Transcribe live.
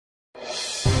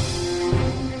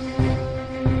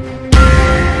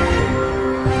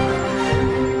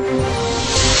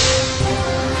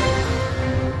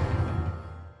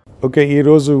Okay,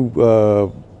 ఈరోజు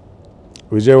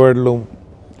విజయవాడలో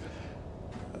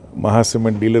మహా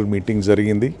సిమెంట్ డీలర్ మీటింగ్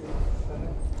జరిగింది.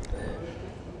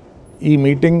 ఈ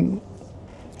మీటింగ్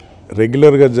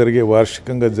రెగ్యులర్గా జరిగే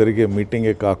వార్షికంగా జరిగే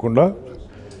మీటింగే కాకుండా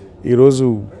ఈరోజు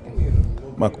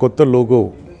మా కొత్త లోగో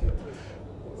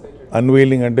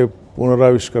అన్వెయిలింగ్ అంటే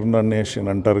పునరావిష్కరణ అనేసి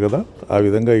అంటారు కదా, ఆ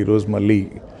విధంగా ఈరోజు మళ్ళీ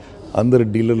అందరి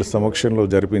డీలర్ల సమక్షంలో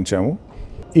జరిపించాము.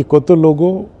 ఈ కొత్త లోగో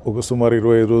ఒక సుమారు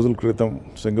 25 రోజుల క్రితం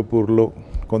సింగపూర్లో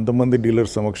కొంతమంది డీలర్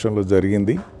సమక్షంలో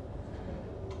జరిగింది.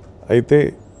 అయితే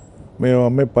మేము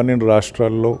అమ్మే 12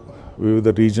 రాష్ట్రాల్లో వివిధ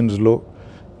రీజన్స్లో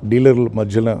డీలర్ల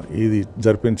మధ్యన ఇది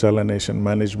జరిపించాలనేసి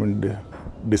మేనేజ్మెంట్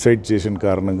డిసైడ్ చేసిన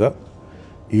కారణంగా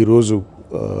ఈరోజు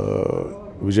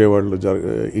విజయవాడలో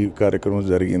ఈ కార్యక్రమం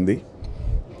జరిగింది.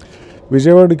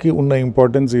 విజయవాడకి ఉన్న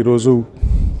ఇంపార్టెన్స్ ఈరోజు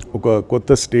ఒక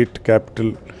కొత్త స్టేట్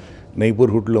క్యాపిటల్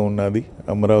నైబర్హుడ్లో ఉన్నది.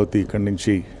 అమరావతి ఇక్కడి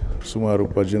నుంచి సుమారు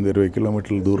 18-20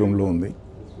 కిలోమీటర్ల దూరంలో ఉంది.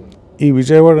 ఈ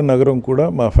విజయవాడ నగరం కూడా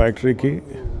మా ఫ్యాక్టరీకి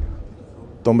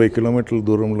 90 కిలోమీటర్ల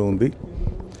దూరంలో ఉంది,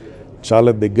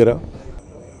 చాలా దగ్గర.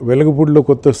 వెలగపూడిలో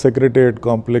కొత్త సెక్రటేరియట్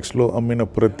కాంప్లెక్స్లో అమ్మిన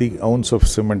ప్రతి ఔన్స్ ఆఫ్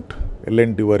సిమెంట్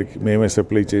ఎల్ఎన్టీ వారికి మేమే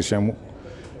సప్లై చేశాము.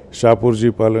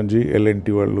 షాపూర్జీ పాలంజీ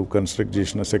ఎల్ఎన్టీ వాళ్ళు కన్స్ట్రక్ట్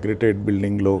చేసిన సెక్రటేరియట్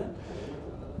బిల్డింగ్లో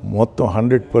మొత్తం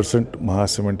 100% మహా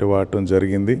సిమెంట్ వాడటం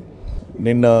జరిగింది.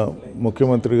 నిన్న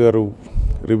ముఖ్యమంత్రి గారు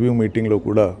రివ్యూ మీటింగ్లో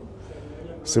కూడా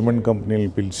సిమెంట్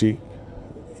కంపెనీలను పిలిచి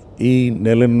ఈ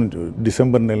నెల నుంచి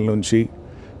డిసెంబర్ నెల నుంచి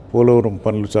పోలవరం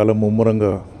పనులు చాలా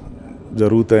ముమ్మరంగా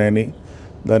జరుగుతాయని,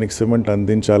 దానికి సిమెంట్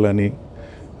అందించాలని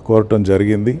కోరటం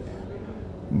జరిగింది.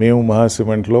 మేము మహా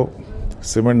సిమెంట్లో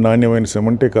సిమెంట్ నాణ్యమైన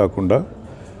సిమెంటే కాకుండా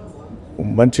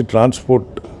మంచి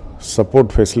ట్రాన్స్పోర్ట్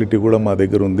సపోర్ట్ ఫెసిలిటీ కూడా మా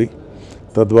దగ్గర ఉంది.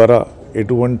 తద్వారా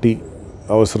ఎటువంటి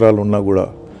అవసరాలు ఉన్నా కూడా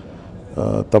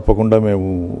తప్పకుండా మేము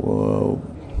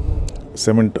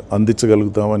సిమెంట్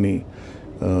అందించగలుగుతామని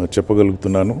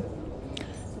చెప్పగలుగుతున్నాను.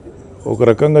 ఒక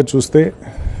రకంగా చూస్తే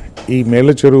ఈ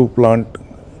మేలచెరువు ప్లాంట్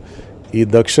ఈ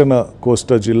దక్షిణ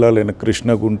కోస్తా జిల్లాలైన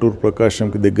కృష్ణా, గుంటూరు,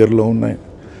 ప్రకాశంకి దగ్గరలో ఉన్నాయి.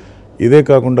 ఇదే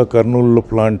కాకుండా కర్నూలులో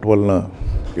ప్లాంట్ వలన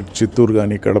ఇటు చిత్తూరు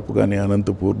కానీ, కడప కానీ,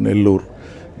 అనంతపూర్, నెల్లూరు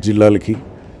జిల్లాలకి,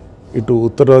 ఇటు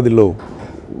ఉత్తరాదిలో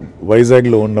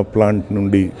వైజాగ్లో ఉన్న ప్లాంట్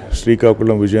నుండి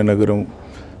శ్రీకాకుళం, విజయనగరం,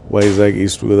 వైజాగ్,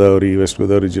 ఈస్ట్ గోదావరి, వెస్ట్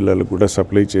గోదావరి జిల్లాలకు కూడా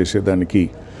సప్లై చేసేదానికి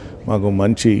మాకు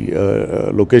మంచి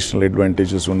లొకేషనల్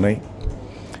అడ్వాంటేజెస్ ఉన్నాయి.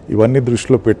 ఇవన్నీ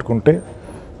దృష్టిలో పెట్టుకుంటే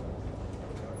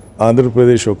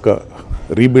ఆంధ్రప్రదేశ్ యొక్క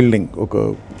రీబిల్డింగ్, ఒక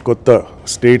కొత్త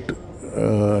స్టేట్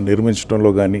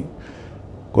నిర్మించడంలో కానీ,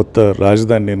 కొత్త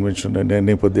రాజధాని నిర్మించడం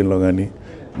నేపథ్యంలో కానీ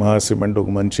మహా సిమెంట్ ఒక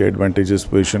మంచి అడ్వాంటేజెస్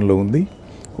పొజిషన్లో ఉంది.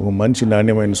 ఒక మంచి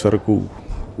నాణ్యమైన సరుకు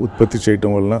ఉత్పత్తి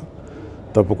చేయటం వలన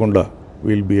తప్పకుండా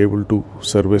we'll be able to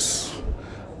service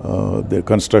the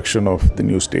construction of the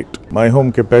new state. My home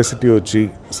capacity వచ్చి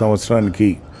సంవత్సరానికి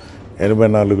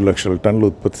 84 లక్షల టన్నుల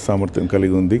ఉత్పత్తి సామర్థ్యం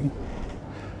కలిగి ఉంది.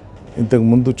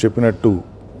 ఇంతకుముందు చెప్పినట్టు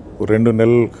 2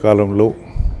 నెలల కాలంలో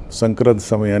సంక్రాంతి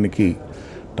సమయానికి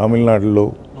తమిళనాడులో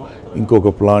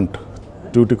ఇంకొక ప్లాంట్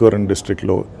ట్యూటికోరన్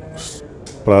డిస్ట్రిక్ట్లో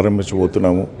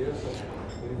ప్రారంభించబోతున్నాము.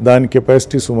 దాని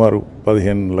కెపాసిటీ సుమారు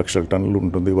 15 లక్షల టన్నులు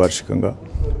ఉంటుంది వార్షికంగా.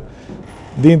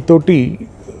 దీంతో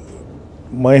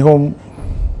my home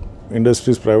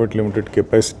industries private limited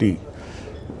capacity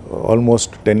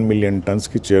almost 10 million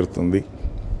టన్స్కి చేరుతుంది.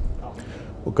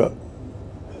 ఒక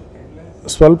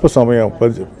స్వల్ప సమయం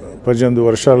 18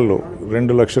 వర్షాల్లో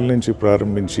 2 లక్షల నుంచి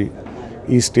ప్రారంభించి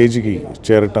ఈ స్టేజ్కి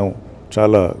చేరటం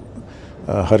చాలా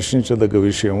హర్షించదగ్గ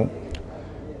విషయం.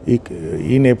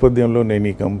 ఈ నేపథ్యంలో నేను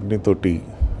ఈ కంపెనీతోటి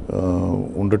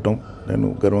ఉండటం నేను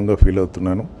గర్వంగా ఫీల్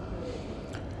అవుతున్నాను.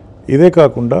 ఇదే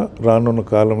కాకుండా రానున్న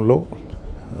కాలంలో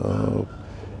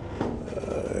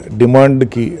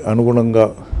డిమాండ్కి అనుగుణంగా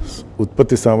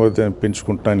ఉత్పత్తి సామర్థ్యాన్ని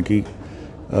పెంచుకోవటానికి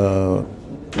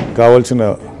కావాల్సిన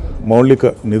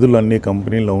మౌలిక నిధులన్నీ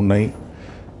కంపెనీలో ఉన్నాయి.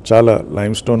 చాలా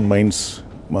లైమ్స్టోన్ మైన్స్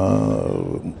మా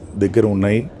దగ్గర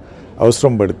ఉన్నాయి.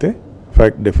 అవసరం పడితే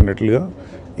డెఫినెట్లీగా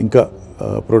ఇంకా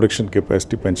ప్రొడక్షన్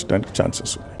కెపాసిటీ పెంచడానికి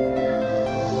ఛాన్సెస్ ఉన్నాయి.